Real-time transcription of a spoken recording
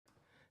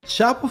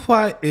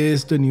Shopify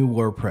is the new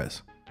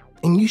WordPress,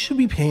 and you should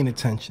be paying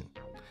attention.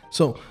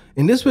 So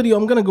in this video,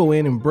 I'm gonna go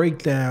in and break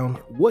down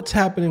what's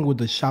happening with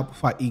the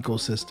Shopify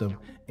ecosystem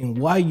and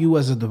why you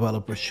as a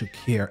developer should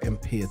care and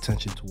pay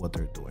attention to what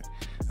they're doing.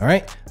 All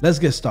right, let's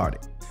get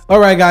started. All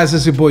right, guys,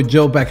 it's your boy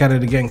Joe back at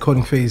it again,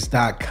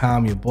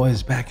 CodingPhase.com. Your boy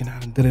is back and I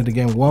did it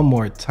again one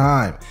more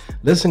time.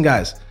 Listen,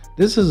 guys,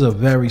 this is a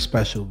very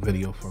special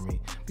video for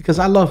me because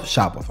I love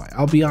Shopify.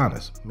 I'll be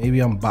honest, maybe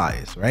I'm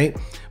biased, right?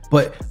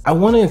 But I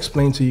want to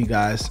explain to you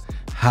guys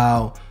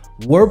how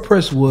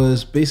WordPress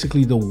was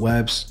basically the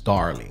web's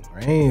darling,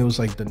 right? It was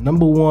like the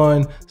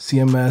 #1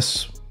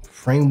 CMS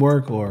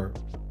framework or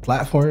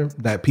platform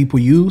that people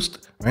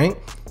used, right?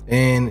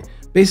 And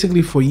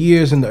basically for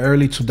years in the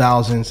early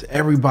 2000s,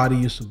 everybody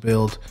used to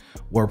build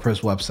WordPress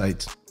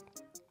websites.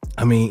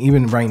 I mean,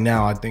 even right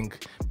now, I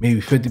think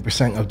maybe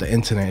 50% of the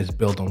internet is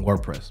built on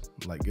WordPress.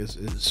 Like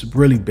it's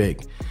really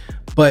big.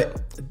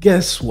 But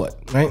guess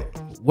what, right?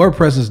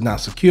 WordPress is not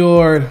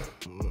secured.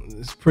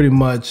 It's pretty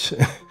much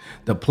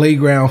the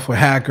playground for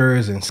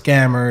hackers and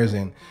scammers,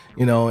 and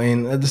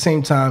and at the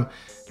same time,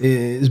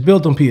 it's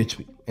built on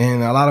PHP.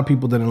 And a lot of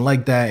people didn't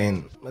like that.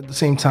 And at the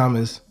same time,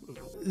 it's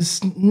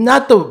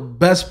not the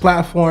best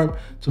platform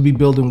to be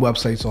building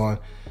websites on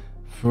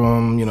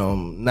from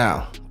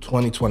now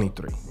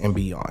 2023 and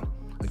beyond.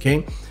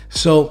 Okay,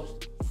 so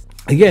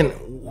again,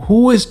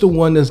 who is the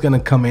one that's going to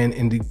come in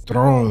and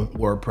dethrone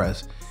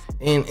WordPress?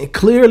 And it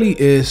clearly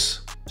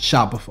is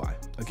Shopify.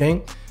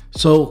 Okay,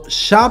 so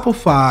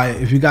Shopify,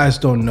 if you guys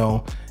don't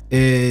know,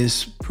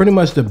 is pretty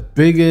much the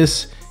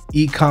biggest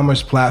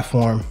e-commerce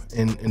platform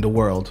in the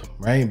world,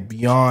 right?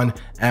 Beyond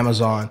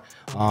Amazon,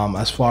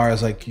 as far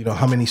as like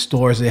how many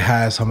stores it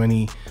has, how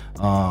many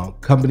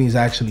companies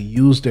actually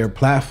use their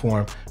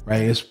platform,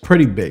 right? It's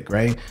pretty big,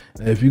 right?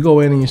 If you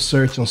go in and you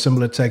search on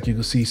Similar Tech, you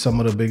can see some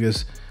of the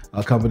biggest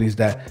companies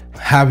that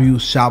have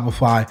used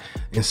Shopify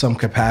in some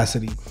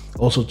capacity.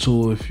 Also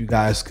too, if you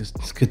guys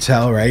could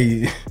tell,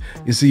 right,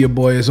 you see your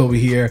boy is over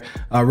here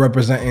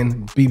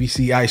representing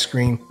BBC Ice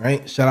Cream,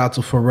 right? Shout out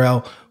to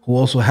Pharrell, who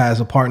also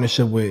has a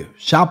partnership with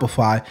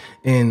Shopify,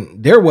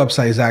 and their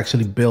website is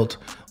actually built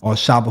on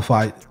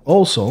Shopify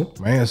also,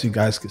 right, as you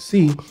guys can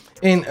see.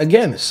 And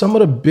again, some of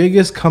the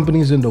biggest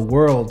companies in the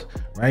world,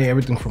 right?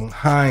 Everything from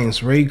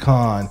Heinz,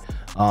 Raycon,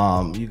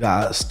 you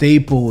got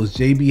Staples,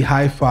 JB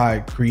Hi-Fi,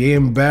 Create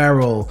 &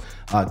 Barrel,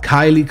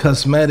 Kylie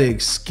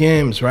Cosmetics,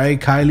 Skims, right?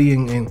 Kylie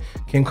and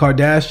Kim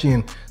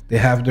Kardashian, they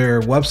have their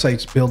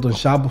websites built on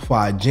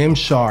Shopify.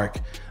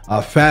 Gymshark,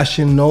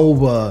 Fashion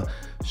Nova,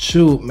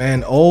 shoot,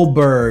 man,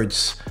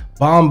 Allbirds,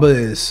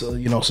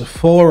 Bombas,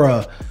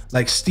 Sephora,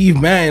 like Steve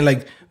Madden.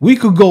 Like we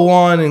could go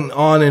on and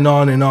on and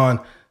on and on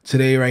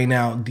today, right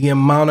now. The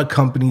amount of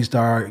companies that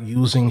are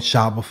using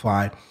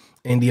Shopify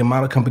and the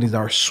amount of companies that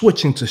are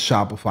switching to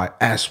Shopify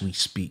as we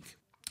speak.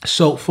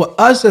 So for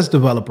us as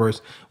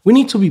developers, we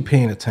need to be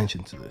paying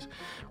attention to this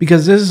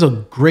because this is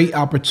a great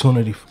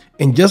opportunity.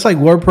 And just like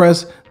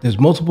WordPress, there's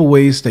multiple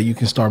ways that you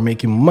can start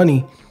making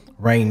money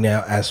right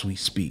now as we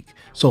speak.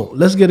 So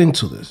let's get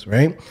into this,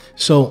 right?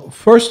 So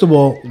first of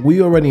all,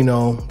 we already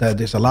know that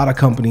there's a lot of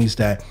companies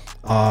that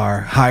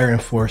are hiring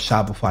for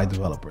Shopify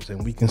developers,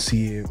 and we can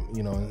see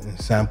in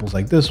samples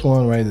like this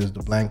one, right? There's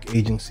the Blank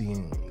Agency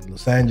in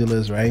Los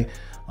Angeles, right?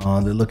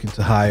 They're looking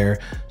to hire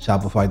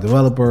Shopify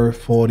developer,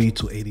 $40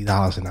 to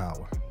 $80 an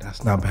hour.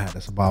 That's not bad.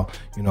 That's about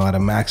at a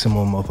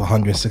maximum of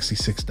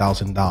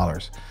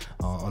 $166,000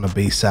 on a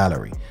base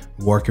salary,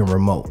 working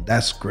remote.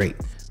 That's great,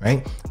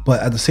 right?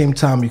 But at the same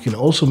time, you can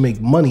also make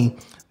money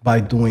by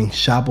doing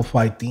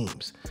Shopify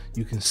themes.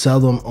 You can sell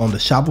them on the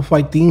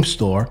Shopify theme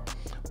store,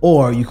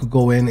 or you could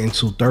go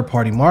into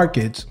third-party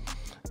markets,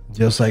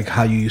 just like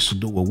how you used to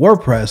do with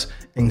WordPress,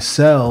 and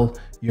sell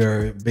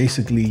your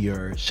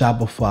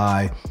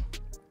Shopify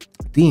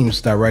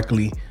themes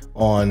directly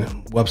on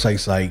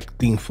websites like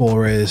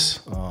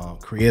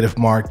ThemeForest, Creative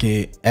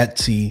Market,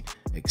 Etsy,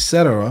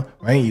 etc.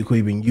 Right? You could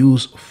even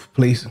use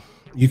places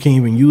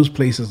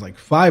like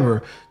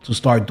Fiverr to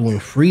start doing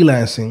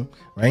freelancing,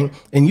 right?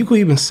 And you could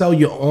even sell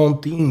your own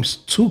themes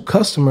to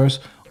customers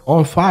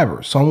on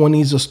Fiverr. Someone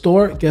needs a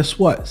store, guess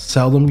what?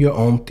 Sell them your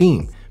own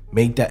theme.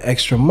 Make that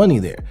extra money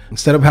there.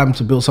 Instead of having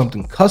to build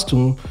something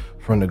custom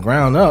from the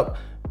ground up,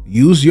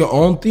 use your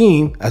own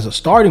theme as a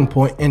starting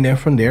point, and then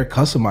from there,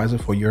 customize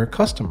it for your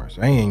customers,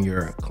 right? And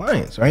your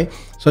clients, right?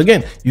 So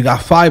again, you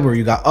got Fiverr,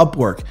 you got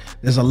Upwork.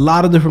 There's a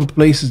lot of different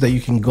places that you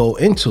can go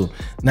into.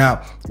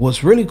 Now,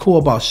 what's really cool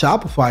about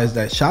Shopify is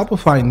that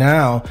Shopify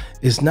now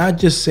is not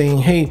just saying,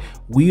 hey,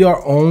 we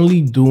are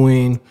only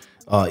doing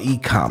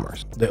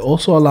e-commerce. They're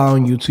also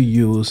allowing you to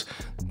use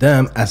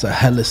them as a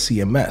headless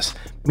CMS,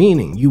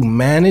 meaning you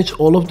manage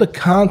all of the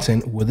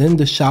content within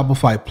the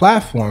Shopify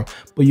platform,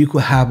 but you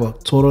could have a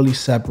totally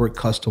separate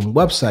custom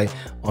website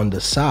on the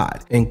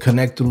side and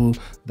connect through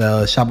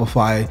the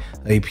Shopify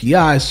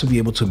APIs to be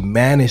able to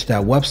manage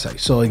that website.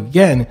 So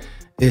again,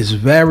 is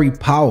very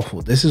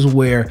powerful. This is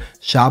where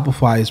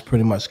Shopify is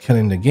pretty much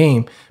killing the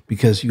game,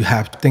 because you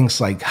have things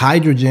like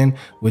Hydrogen,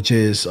 which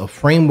is a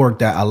framework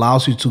that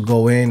allows you to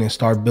go in and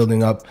start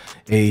building up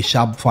a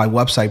Shopify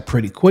website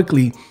pretty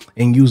quickly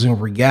and using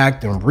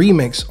React and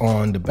Remix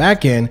on the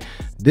back end.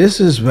 This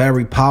is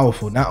very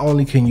powerful. Not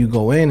only can you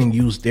go in and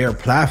use their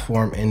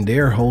platform and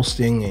their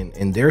hosting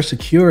and their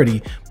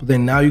security, but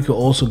then now you can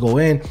also go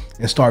in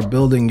and start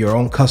building your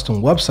own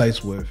custom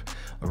websites with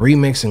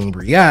Remix and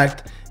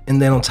React. And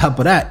then on top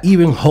of that,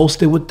 even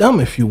host it with them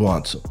if you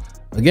want to.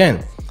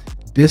 Again,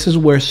 this is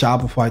where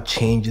Shopify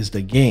changes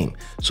the game.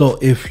 So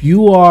if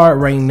you are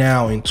right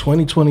now in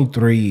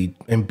 2023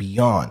 and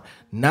beyond,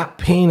 not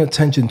paying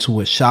attention to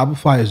what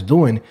Shopify is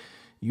doing,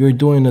 you're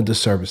doing a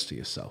disservice to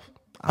yourself.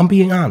 I'm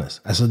being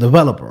honest as a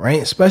developer,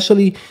 right?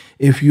 Especially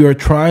if you're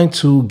trying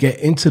to get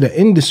into the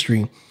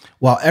industry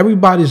while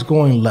everybody's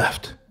going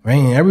left, right?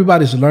 And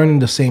everybody's learning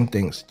the same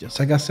things. Just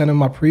like I said in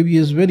my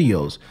previous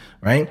videos,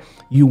 right?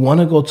 You want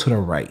to go to the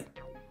right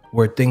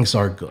where things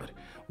are good,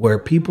 where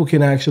people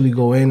can actually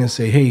go in and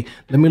say, hey,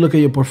 let me look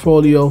at your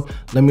portfolio,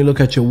 let me look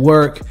at your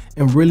work,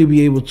 and really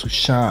be able to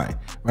shine,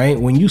 right?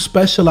 When you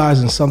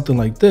specialize in something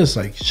like this,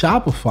 like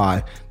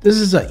Shopify, this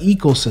is an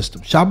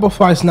ecosystem.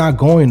 Shopify is not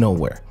going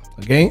nowhere,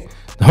 okay?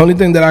 The only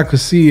thing that I could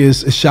see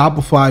is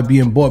Shopify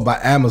being bought by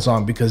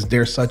Amazon because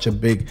they're such a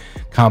big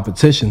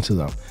competition to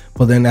them.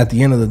 But then at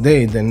the end of the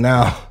day, then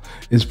now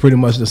it's pretty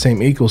much the same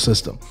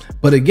ecosystem.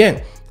 But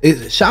again,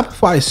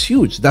 Shopify is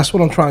huge. That's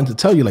what I'm trying to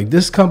tell you. Like,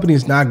 this company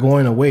is not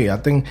going away. I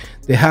think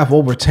they have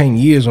over 10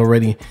 years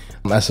already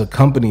as a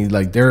company.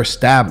 Like, they're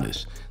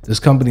established. This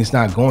company is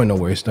not going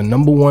nowhere. It's the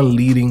 #1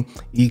 leading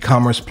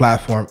e-commerce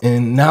platform,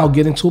 and now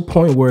getting to a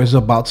point where it's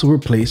about to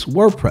replace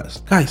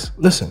WordPress. Guys,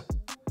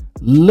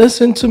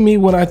 listen to me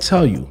when I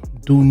tell you,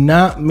 do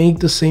not make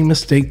the same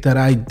mistake that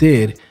I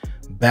did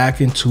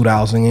back in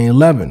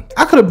 2011.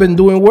 I could have been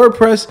doing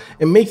WordPress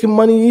and making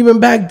money even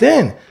back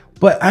then,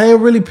 but I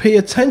didn't really pay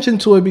attention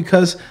to it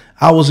because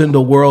I was in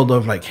the world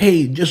of like,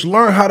 hey, just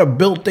learn how to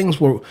build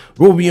things with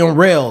Ruby on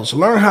Rails,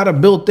 learn how to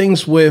build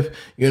things with,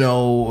 you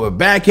know,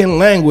 back-end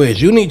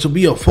language. You need to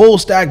be a full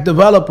stack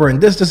developer and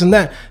this and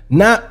that,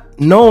 not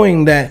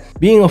knowing that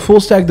being a full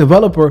stack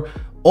developer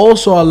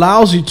also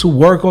allows you to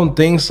work on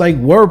things like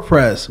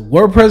WordPress.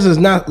 WordPress is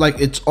not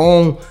like its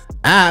own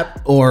app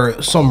or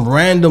some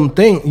random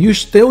thing. You're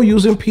still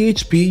using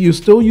PHP, you're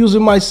still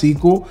using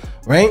MySQL,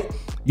 right?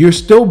 You're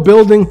still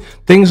building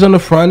things on the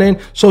front end.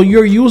 So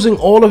you're using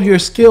all of your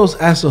skills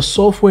as a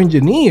software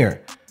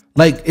engineer.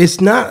 Like,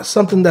 it's not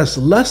something that's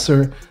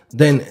lesser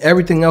than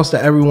everything else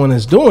that everyone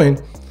is doing.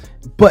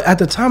 But at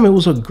the time, it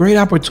was a great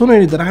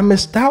opportunity that I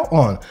missed out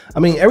on. I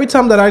mean, every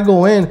time that I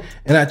go in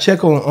and I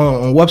check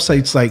on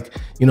websites like,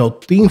 you know,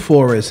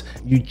 ThemeForest,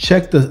 you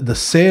check the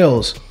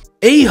sales,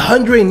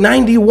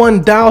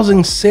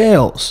 891,000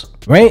 sales,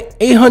 right?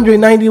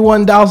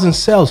 891,000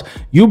 sales.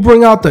 You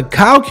bring out the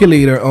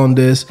calculator on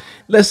this.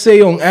 Let's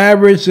say on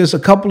average, there's a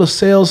couple of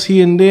sales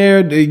here and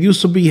there. They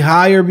used to be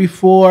higher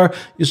before,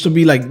 used to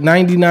be like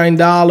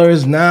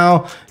 $99.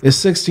 Now it's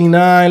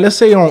 $69. Let's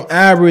say on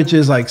average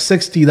is like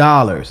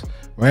 $60,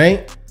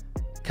 right?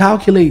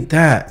 Calculate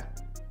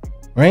that,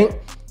 right?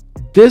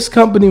 This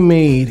company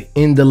made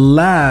in the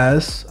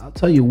last, I'll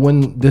tell you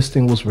when this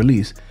thing was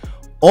released,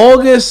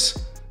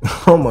 August,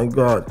 oh my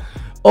God,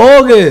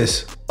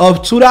 August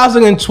of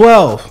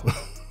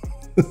 2012.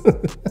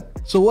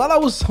 So while I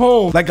was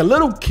home, like a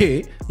little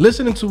kid,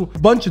 listening to a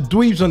bunch of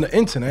dweebs on the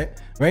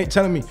internet, right,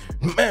 telling me,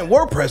 man,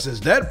 WordPress is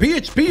dead,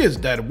 PHP is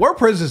dead,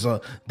 WordPress is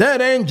a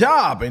dead-end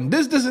job, and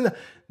this, and that.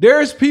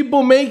 There's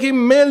people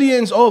making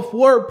millions off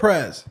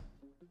WordPress.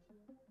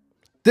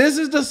 This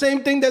is the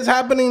same thing that's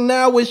happening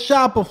now with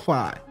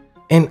Shopify.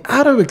 And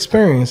out of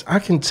experience, I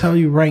can tell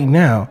you right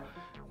now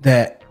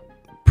that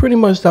pretty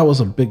much that was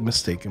a big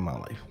mistake in my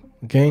life,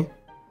 okay?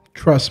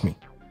 Trust me.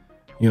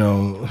 You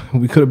know,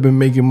 we could have been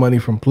making money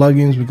from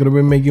plugins. We could have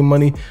been making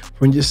money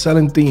from just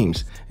selling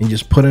themes and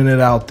just putting it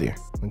out there,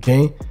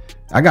 okay?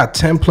 I got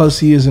 10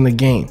 plus years in the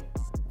game.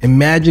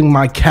 Imagine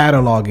my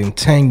catalog in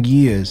 10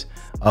 years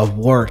of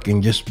work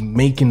and just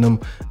making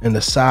them in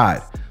the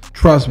side.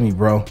 Trust me,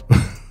 bro.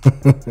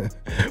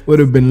 Would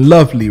have been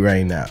lovely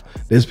right now.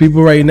 There's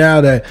people right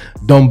now that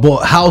done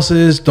bought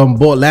houses, done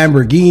bought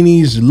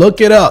Lamborghinis.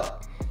 Look it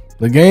up,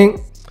 okay?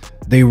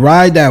 They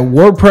ride that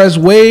WordPress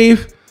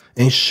wave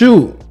and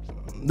shoot.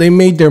 They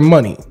made their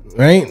money,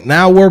 right?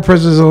 Now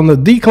WordPress is on the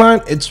decline.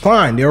 It's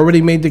fine. They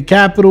already made the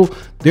capital.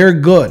 They're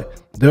good.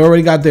 They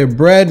already got their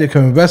bread. They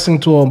can invest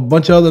into a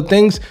bunch of other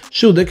things.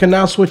 Shoot, they can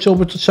now switch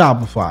over to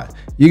Shopify.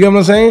 You get what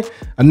I'm saying?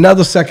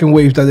 Another second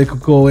wave that they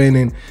could go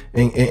in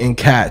and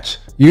catch.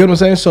 You get what I'm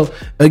saying? So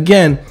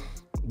again,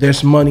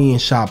 there's money in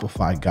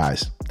Shopify,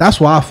 guys. That's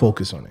why I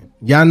focus on it.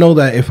 Y'all know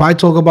that if I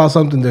talk about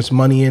something, there's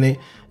money in it,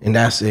 and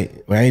that's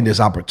it, right? There's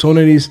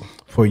opportunities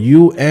for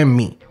you and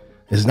me.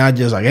 It's not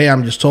just like, hey,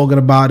 I'm just talking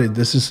about it.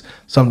 This is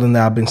something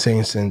that I've been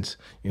saying since,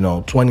 you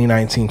know,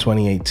 2019,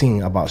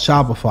 2018 about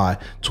Shopify.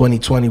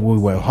 2020, we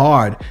went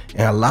hard.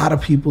 And a lot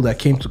of people that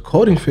came to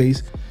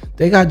CodingPhase,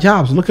 they got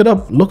jobs. Look it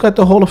up. Look at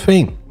the Hall of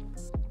Fame.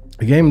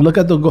 Again, look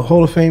at the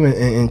Hall of Fame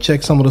and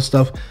check some of the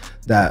stuff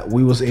that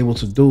we was able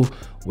to do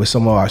with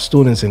some of our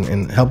students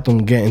and help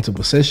them get into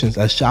positions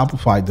as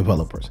Shopify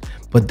developers.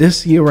 But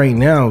this year right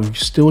now, you're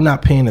still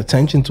not paying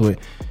attention to it.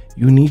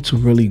 You need to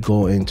really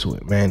go into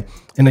it, man.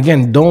 And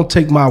again, don't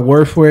take my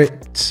word for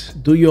it.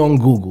 Do your own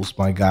Googles,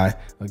 my guy.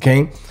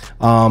 Okay.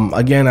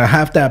 Again, I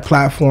have that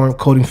platform,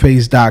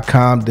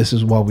 CodingPhase.com. This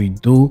is what we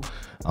do.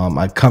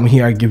 I come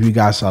here, I give you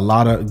guys a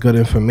lot of good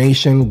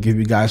information, give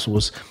you guys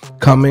what's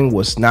coming,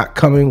 what's not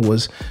coming,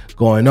 what's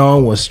going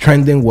on, what's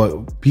trending,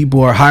 what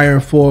people are hiring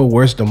for,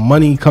 where's the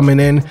money coming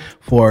in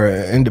for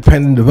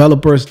independent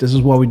developers. This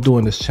is what we do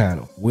in this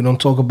channel. We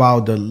don't talk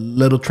about the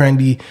little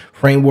trendy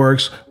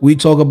frameworks. We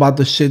talk about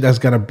the shit that's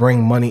gonna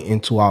bring money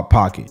into our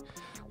pocket.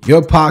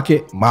 Your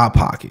pocket, my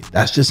pocket.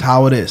 That's just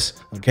how it is,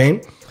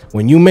 okay?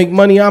 When you make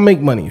money, I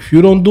make money. If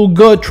you don't do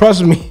good,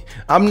 trust me,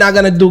 I'm not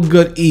gonna do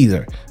good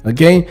either,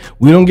 okay?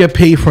 We don't get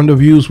paid from the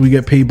views, we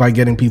get paid by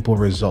getting people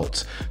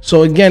results.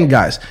 So again,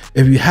 guys,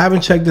 if you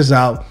haven't checked this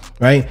out,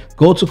 right,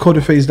 go to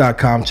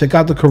CodingPhase.com, check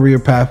out the career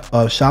path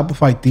of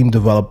Shopify theme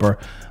developer.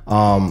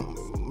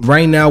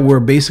 Right now, we're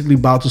basically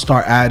about to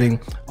start adding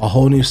a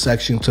whole new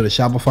section to the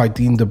Shopify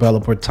theme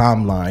developer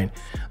timeline,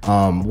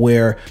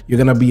 where you're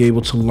gonna be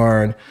able to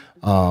learn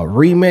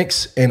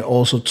Remix and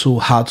also to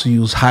how to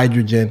use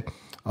Hydrogen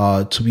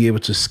to be able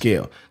to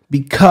scale,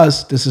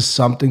 because this is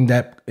something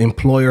that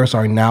employers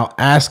are now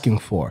asking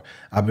for.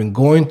 I've been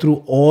going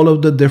through all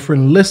of the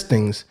different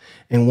listings,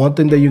 and one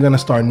thing that you're going to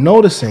start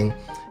noticing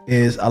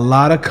is a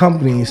lot of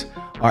companies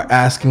are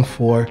asking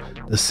for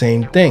the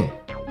same thing,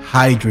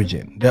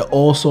 Hydrogen. They're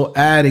also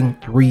adding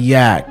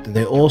React.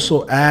 They're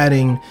also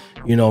adding,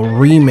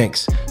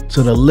 Remix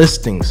to the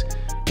listings.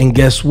 And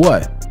guess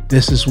what?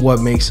 This is what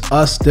makes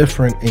us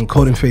different in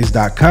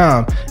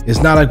CodingPhase.com. It's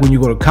not like when you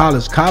go to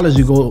college. College,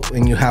 you go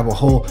and you have a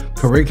whole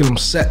curriculum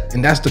set,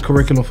 and that's the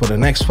curriculum for the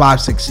next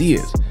 5-6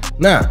 years.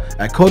 Now,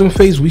 at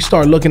CodingPhase, we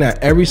start looking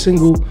at every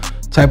single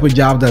type of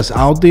job that's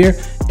out there,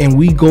 and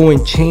we go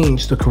and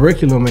change the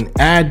curriculum and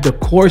add the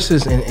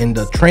courses and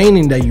the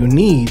training that you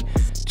need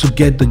to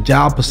get the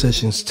job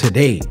positions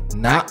today.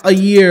 Not a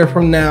year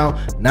from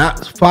now,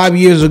 not 5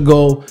 years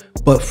ago,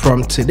 but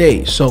from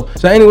today. So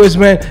anyways,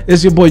 man,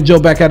 it's your boy Joe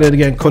back at it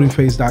again,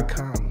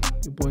 CodingPhase.com.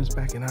 Your boy's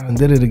backing out and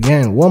did it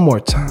again one more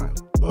time.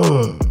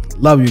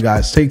 Love you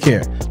guys. Take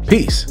care.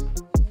 Peace.